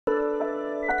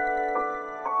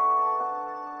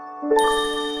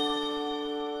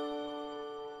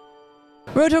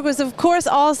Rotork was, of course,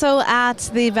 also at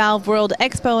the Valve World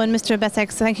Expo. And Mr.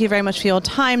 Bessex, thank you very much for your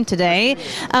time today.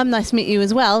 Nice to meet you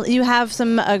as well. You have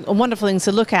some wonderful things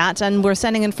to look at, and we're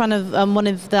standing in front of one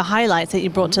of the highlights that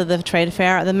you brought to the trade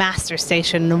fair, the Master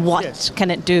Station. What can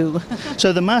it do?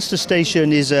 So the Master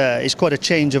Station is quite a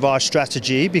change of our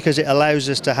strategy, because it allows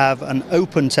us to have an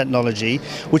open technology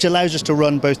which allows us to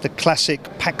run both the classic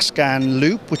PAC-SCAN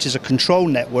loop, which is a control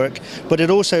network, but it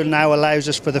also now allows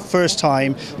us for the first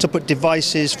time to put devices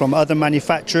from other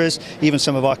manufacturers, even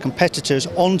some of our competitors,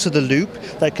 onto the loop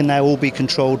that can now all be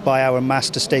controlled by our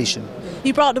Master Station.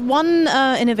 You brought one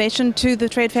innovation to the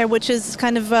trade fair, which is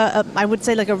kind of, I would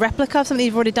say, like a replica of something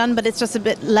you've already done, but it's just a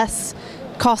bit less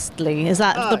costly. Is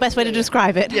that the best way to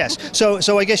describe it? Yes.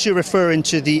 So I guess you're referring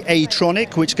to the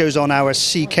A-Tronic, which goes on our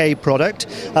CK product.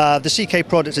 The CK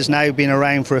product has now been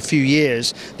around for a few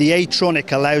years. The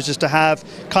A-Tronic allows us to have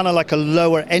kind of like a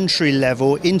lower entry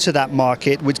level into that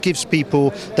market, which gives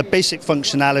people the basic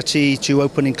functionality to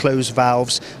open and close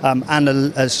valves, and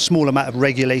a small amount of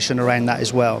regulation around that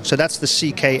as well. So that's the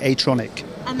CK A-Tronic.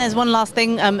 And there's one last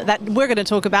thing that we're going to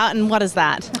talk about, and what is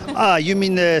that? You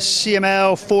mean the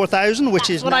CML 4000,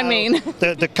 which is what I mean.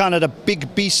 the kind of the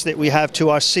big beast that we have to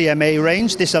our CMA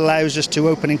range. This allows us to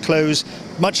open and close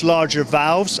much larger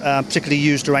valves, particularly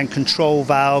used around control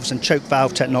valves and choke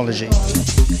valve technology.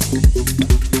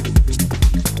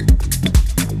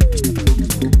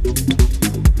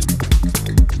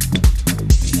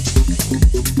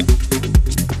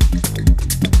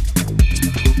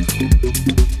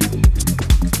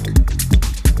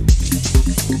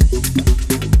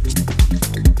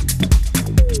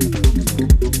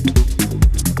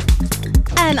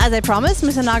 And as I promised,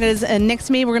 Mr. Nagel is next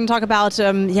to me. We're going to talk about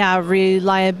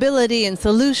reliability and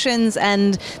solutions,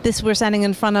 and this we're standing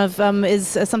in front of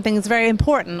is something that's very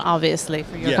important, obviously,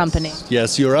 for your company.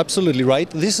 Yes, you're absolutely right.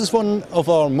 This is one of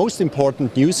our most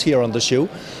important news here on the show,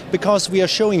 because we are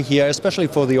showing here, especially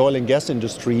for the oil and gas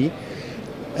industry,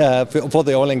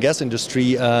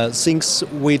 things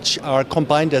which are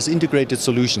combined as integrated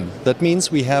solution. That means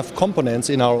we have components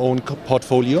in our own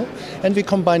portfolio, and we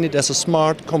combine it as a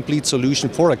smart, complete solution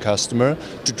for a customer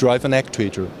to drive an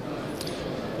actuator.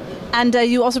 And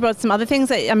you also brought some other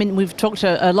things. I mean, we've talked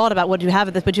a lot about what you have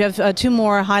at this, but you have two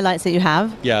more highlights that you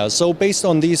have. Yeah, so based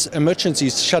on these emergency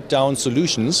shutdown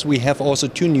solutions, we have also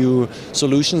two new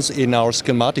solutions in our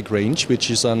schematic range,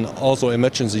 which is an also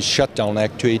emergency shutdown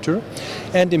actuator.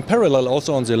 And in parallel,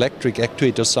 also on the electric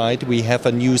actuator side, we have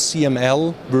a new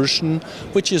CML version,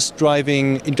 which is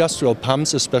driving industrial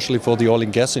pumps, especially for the oil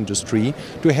and gas industry,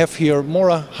 to have here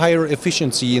higher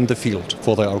efficiency in the field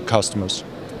for our customers.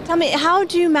 Tell me, how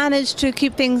do you manage to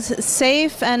keep things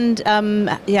safe and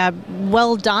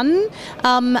well done,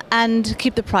 and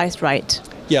keep the price right?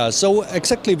 Yeah, so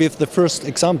exactly with the first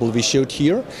example we showed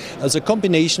here, as a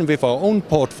combination with our own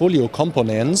portfolio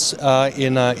components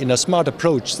in a smart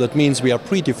approach. That means we are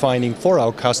predefining for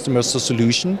our customers a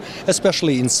solution,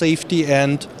 especially in safety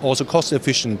and also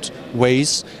cost-efficient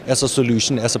ways as a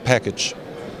solution, as a package.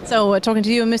 So talking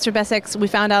to you, Mr. Bessex, we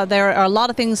found out there are a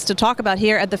lot of things to talk about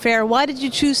here at the fair. Why did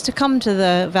you choose to come to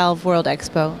the Valve World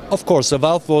Expo? Of course, the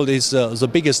Valve World is the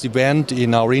biggest event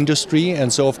in our industry,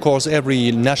 and so of course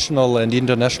every national and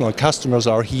international customers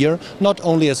are here, not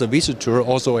only as a visitor,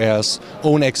 also as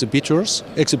own exhibitors.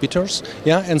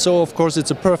 Yeah, and so of course it's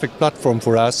a perfect platform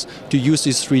for us to use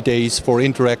these 3 days for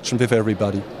interaction with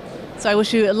everybody. So I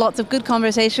wish you lots of good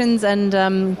conversations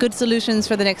and good solutions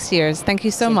for the next years. Thank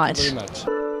you so much. Thank you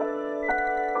very much.